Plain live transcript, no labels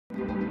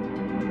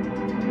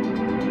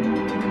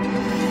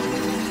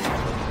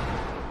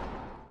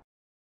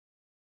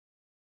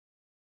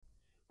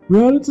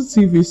Reality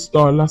TV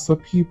star Larsa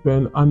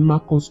Pippen and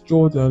Marcus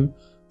Jordan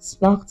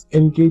sparked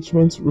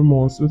engagement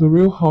rumors, with the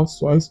Real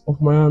Housewives of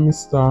Miami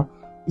star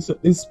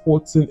recently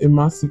sporting a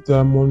massive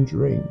diamond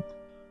ring.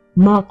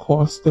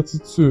 Marcus,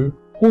 32,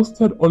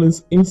 posted on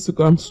his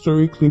Instagram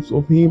story clips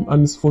of him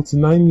and his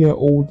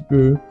 49-year-old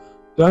beau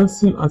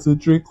dancing at a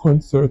Drake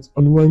concert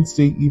on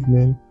Wednesday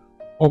evening,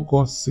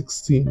 August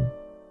 16.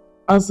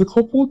 As the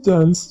couple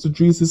danced to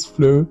Dre's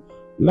Flow,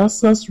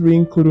 Larsa's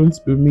ring couldn't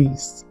be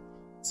missed.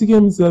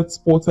 TMZ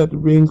spotted the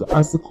ring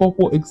as the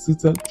couple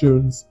exited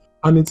Jones,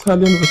 an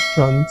Italian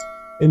restaurant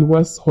in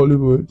West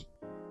Hollywood,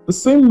 the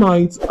same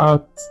night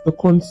at the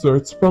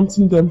concert,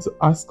 prompting them to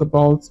ask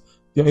about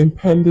their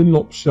impending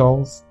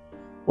nuptials.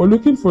 While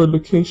looking for a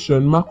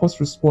location, Marcus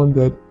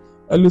responded,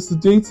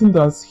 elucidating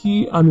that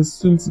he and his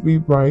soon-to-be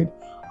bride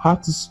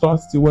had to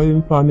start the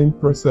wedding planning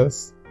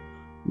process.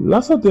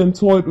 Larsa then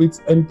toyed with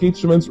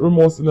engagement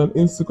rumors in an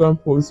Instagram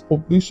post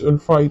published on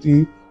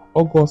Friday,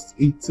 August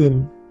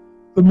 18.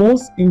 The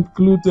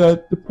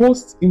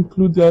post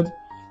included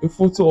a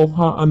photo of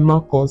her and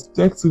Marcus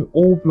decked in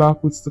all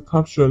black with the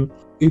caption,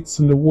 "It's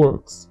in the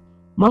works."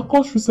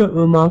 Marcus' recent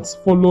remarks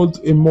followed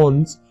a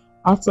month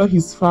after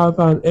his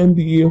father and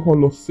NBA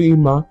Hall of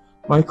Famer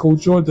Michael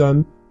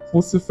Jordan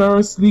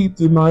vociferously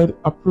denied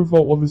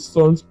approval of his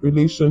son's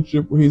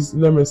relationship with his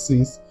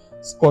nemesis,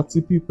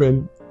 Scottie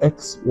Pippen,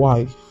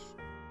 ex-wife.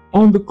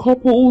 On the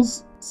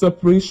couple's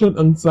Separation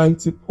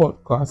Anxiety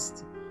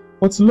podcast,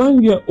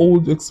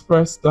 49-year-old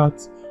expressed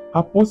that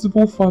her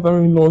possible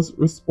father-in-law's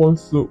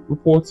response to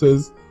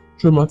reporters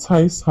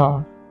traumatized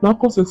her.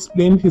 Marcus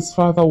explained his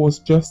father was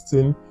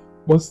jesting,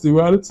 but the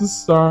reality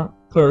star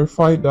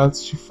clarified that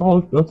she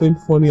found nothing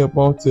funny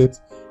about it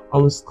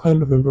and was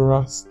kind of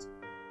embarrassed.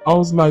 "I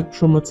was like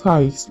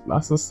traumatized,"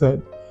 Larsa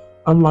said.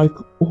 "I'm like,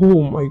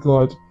 oh my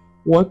god,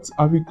 what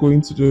are we going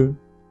to do?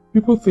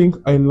 People think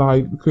I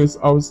lied because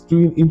I was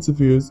doing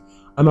interviews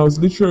and I was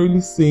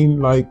literally saying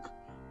like,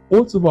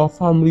 both of our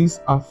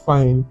families are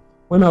fine.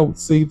 When I would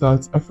say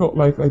that, I felt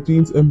like I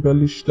didn't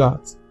embellish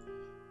that."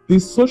 The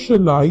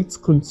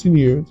socialite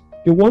continued,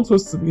 "They want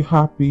us to be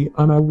happy,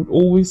 and I would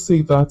always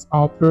say that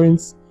our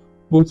parents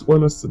both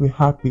want us to be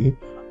happy,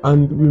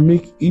 and we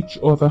make each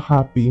other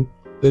happy,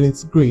 then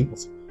it's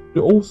great."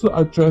 They also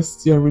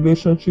addressed their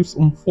relationship's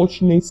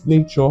unfortunate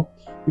nature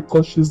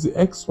because she's the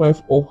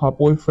ex-wife of her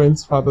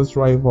boyfriend's father's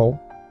rival.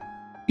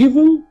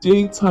 Even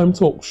daytime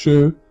talk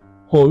show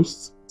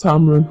host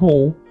Tamron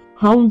Hall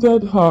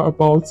hounded her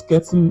about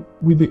getting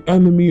with the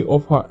enemy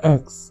of her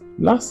ex.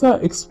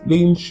 Larsa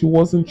explained she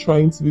wasn't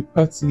trying to be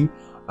petty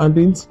and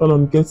didn't plan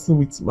on getting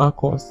with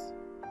Marcus.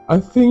 "I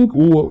think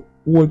we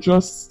were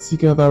just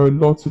together a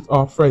lot with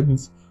our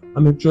friends,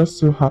 and it just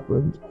so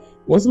happened.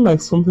 It wasn't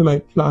like something I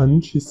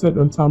planned," she said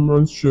on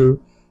Tamron's show.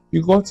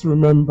 "You got to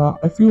remember,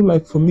 I feel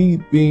like for me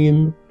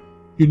being,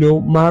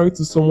 married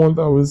to someone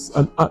that was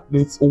an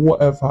athlete or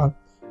whatever,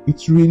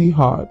 it's really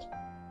hard.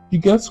 You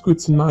get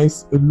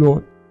scrutinized a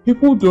lot.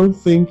 People don't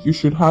think you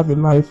should have a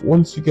life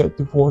once you get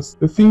divorced.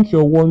 They think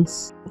you're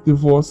once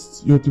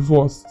divorced, you're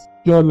divorced.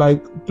 You're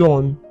like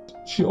done."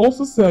 She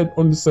also said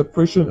on the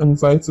Separation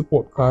Anxiety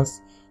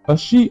podcast that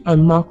she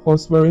and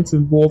Marcus weren't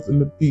involved in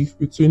the beef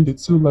between the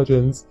two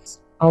legends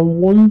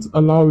and won't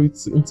allow it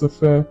to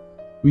interfere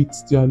with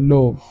their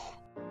love.